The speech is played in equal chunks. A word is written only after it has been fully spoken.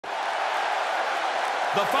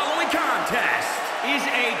The following contest is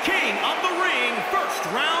a King of the Ring first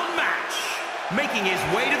round match. Making his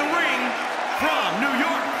way to the ring from New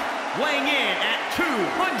York, weighing in at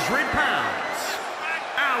 200 pounds,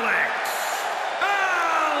 Alex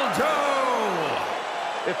Aldo.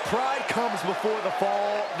 If pride comes before the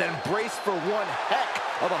fall, then brace for one heck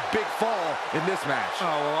of a big fall in this match. Oh,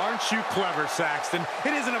 well, aren't you clever, Saxton?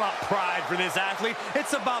 It isn't about pride for this athlete.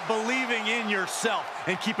 It's about believing in yourself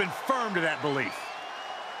and keeping firm to that belief.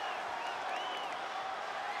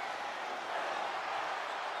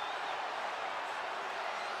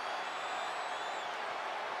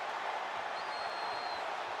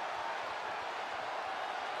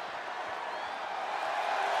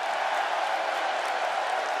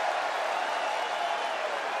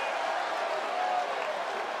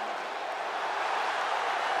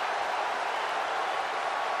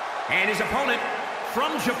 And his opponent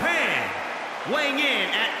from Japan, weighing in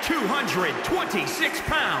at 226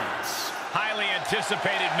 pounds. Highly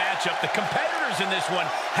anticipated matchup. The competitors in this one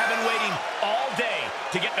have been waiting all day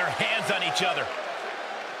to get their hands on each other.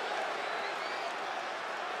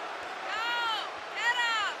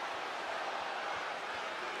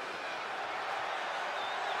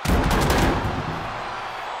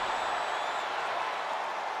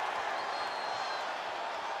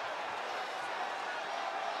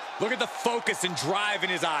 Look at the focus and drive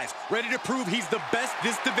in his eyes, ready to prove he's the best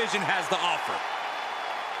this division has to offer.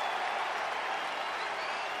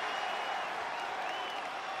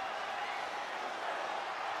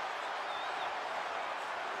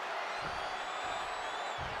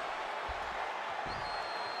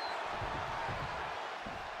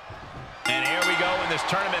 And here we go in this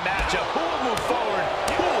tournament matchup. Who will move forward?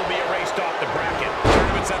 Who will be erased off the bracket?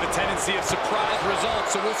 Tournaments have a tendency of surprise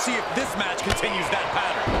results, so we'll see if this match continues that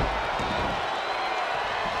pattern.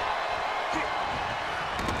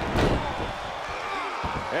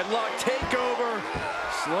 Headlock takeover,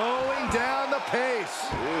 slowing down the pace.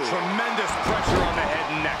 Tremendous pressure on the head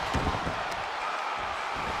and neck.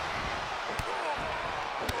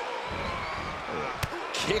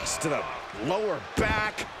 Kicks to the lower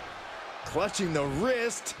back, clutching the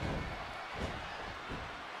wrist.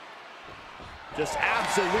 Just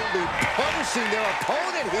absolutely punishing their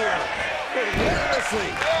opponent here,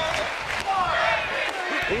 relentlessly.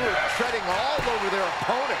 They were treading all over their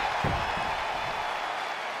opponent.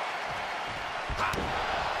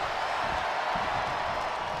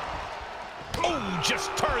 Oh,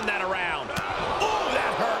 just turn that around. Oh,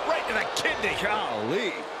 that hurt right to the kidney.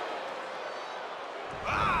 Golly.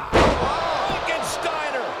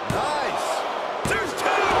 Steiner. Nice. There's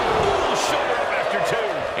two. Ooh, shoulder up after two.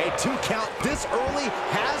 A 2 count this early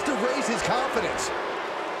has to raise his confidence.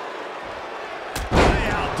 Lay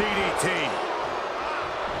out DDT.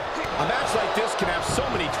 A match like this can have so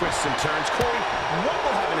many twists and turns. Corey, what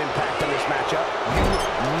will have an impact on this matchup? You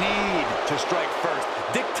need to strike first.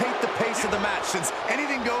 Dictate the pace of the match. Since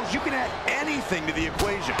anything goes, you can add anything to the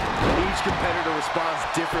equation. Each competitor responds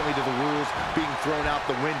differently to the rules being thrown out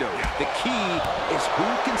the window. The key is who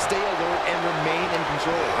can stay alert and remain in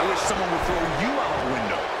control. I wish someone would throw you out the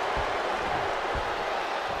window.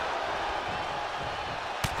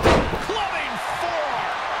 Clubbing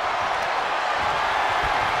forearm.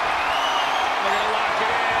 They're going to lock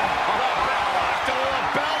it in. The bell lock. The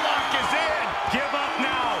bell lock is in. Give up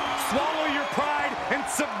now. Swallow your pride and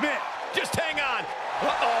submit. Just hang on.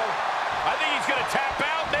 Uh-oh. I think he's going to tap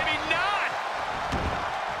out. Maybe not.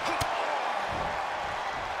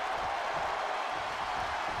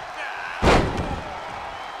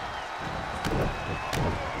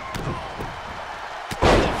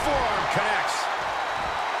 The forearm connects.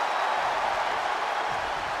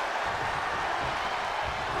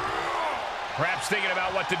 Perhaps thinking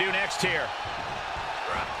about what to do next here.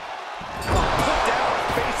 Put down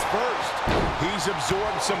face first. He's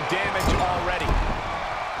absorbed some damage already.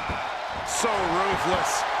 So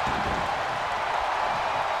ruthless.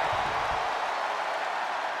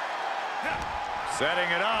 Setting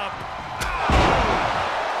it up.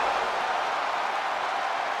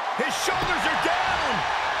 His shoulders are down.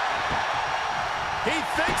 He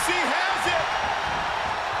thinks he has it.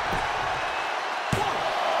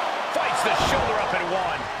 Fights the shoulder up and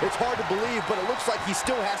one. It's hard to believe, but it looks like he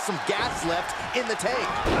still has some gas left in the tank.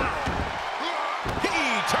 He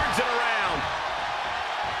turns it around.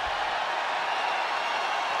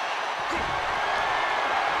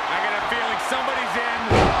 I got a feeling somebody's in.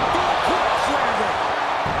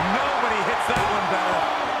 Nobody hits that one better.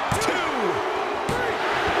 2.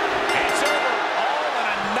 It's over. All in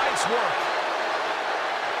a nice work.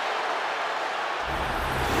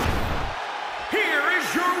 Here is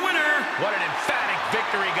your winner. What an emphatic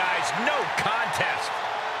victory, guys. guys. No contest.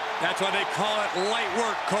 That's why they call it light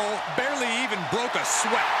work, Cole. Barely even broke a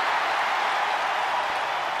sweat.